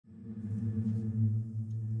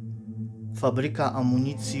Fabryka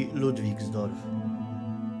amunicji Ludwigsdorf.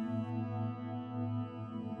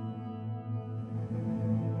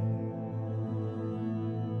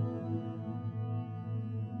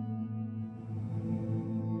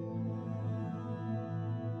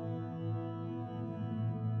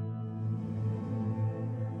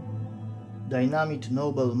 Dynamit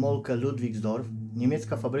Nobel MOLKE Ludwigsdorf,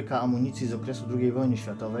 niemiecka fabryka amunicji z okresu II wojny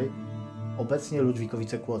światowej, obecnie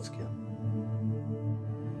Ludwikowice Kłodzkie.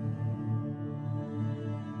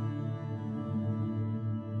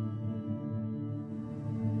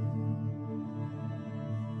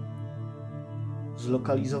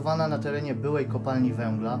 Zlokalizowana na terenie byłej kopalni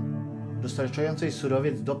węgla, dostarczającej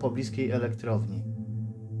surowiec do pobliskiej elektrowni.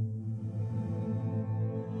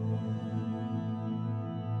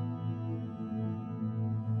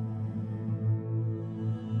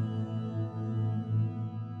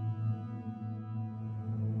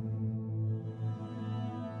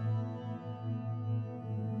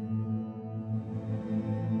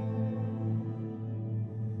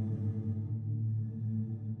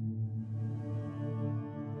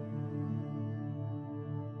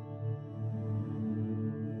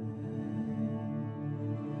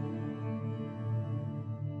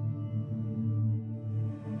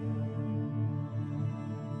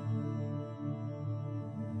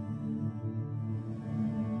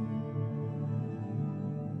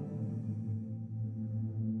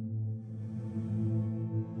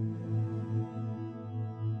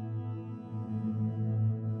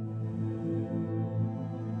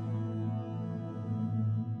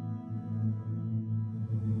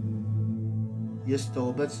 Jest to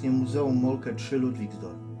obecnie Muzeum MOLKE III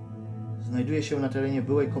Ludwigsdorf. Znajduje się na terenie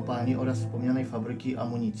byłej kopalni oraz wspomnianej fabryki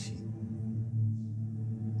amunicji.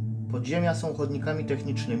 Podziemia są chodnikami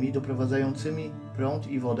technicznymi doprowadzającymi prąd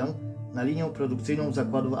i wodę na linię produkcyjną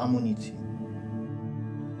zakładu amunicji.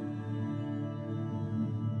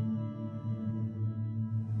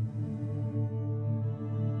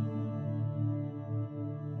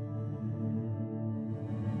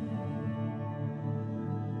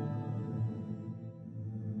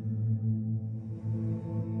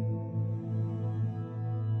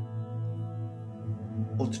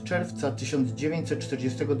 Od czerwca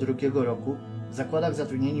 1942 roku w zakładach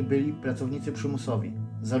zatrudnieni byli pracownicy przymusowi,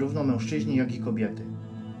 zarówno mężczyźni, jak i kobiety.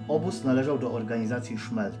 Obóz należał do organizacji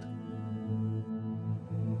Szmelt.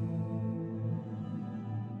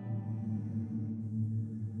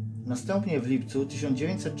 Następnie w lipcu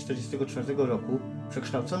 1944 roku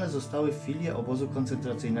przekształcone zostały w filię obozu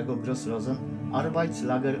koncentracyjnego gross-rosen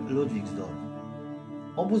Arbeitslager Ludwigsdorf.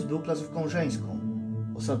 Obóz był placówką żeńską.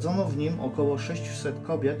 Osadzono w nim około 600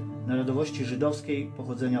 kobiet narodowości żydowskiej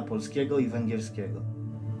pochodzenia polskiego i węgierskiego.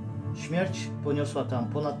 Śmierć poniosła tam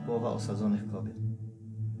ponad połowa osadzonych kobiet.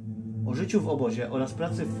 O życiu w obozie oraz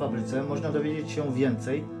pracy w fabryce można dowiedzieć się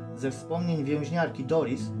więcej ze wspomnień więźniarki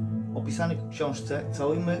Doris, opisanych w książce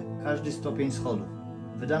Całujmy każdy stopień schodów,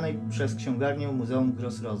 wydanej przez księgarnię Muzeum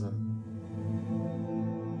gross-rosen.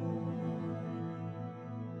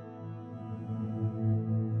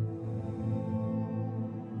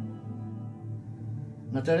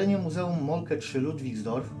 Na terenie Muzeum MOLKE III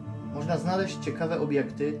Ludwigsdorf można znaleźć ciekawe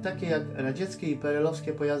obiekty, takie jak radzieckie i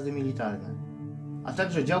perelowskie pojazdy militarne, a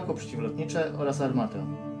także działko przeciwlotnicze oraz armatę.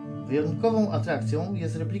 Wyjątkową atrakcją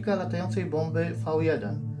jest replika latającej bomby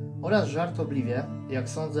V1 oraz żartobliwie, jak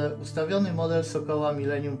sądzę, ustawiony model Sokoła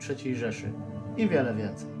Millennium III Rzeszy i wiele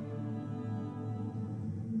więcej.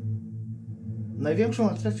 Największą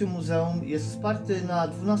atrakcją muzeum jest wsparty na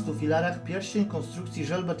 12 filarach pierścień konstrukcji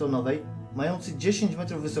żelbetonowej mający 10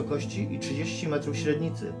 metrów wysokości i 30 metrów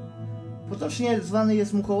średnicy. Potocznie zwany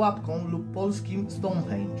jest muchołapką lub polskim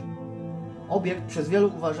Stonehenge. Obiekt przez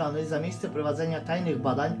wielu uważany za miejsce prowadzenia tajnych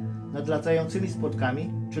badań nad latającymi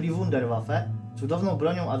spotkami, czyli Wunderwaffe, cudowną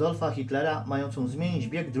bronią Adolfa Hitlera mającą zmienić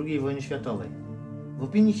bieg II wojny światowej. W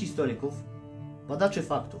opinii historyków, badaczy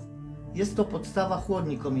faktów, jest to podstawa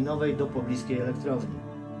chłodni kominowej do pobliskiej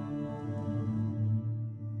elektrowni.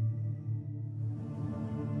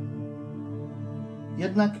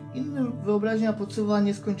 Jednak innym wyobraźnia podsuwa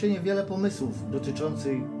nieskończenie wiele pomysłów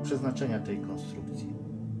dotyczących przeznaczenia tej konstrukcji.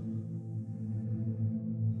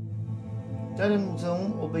 Teren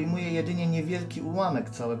muzeum obejmuje jedynie niewielki ułamek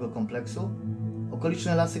całego kompleksu.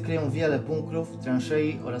 Okoliczne lasy kryją wiele bunkrów,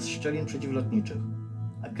 transzei oraz szczelin przeciwlotniczych,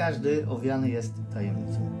 a każdy owiany jest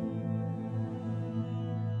tajemnicą.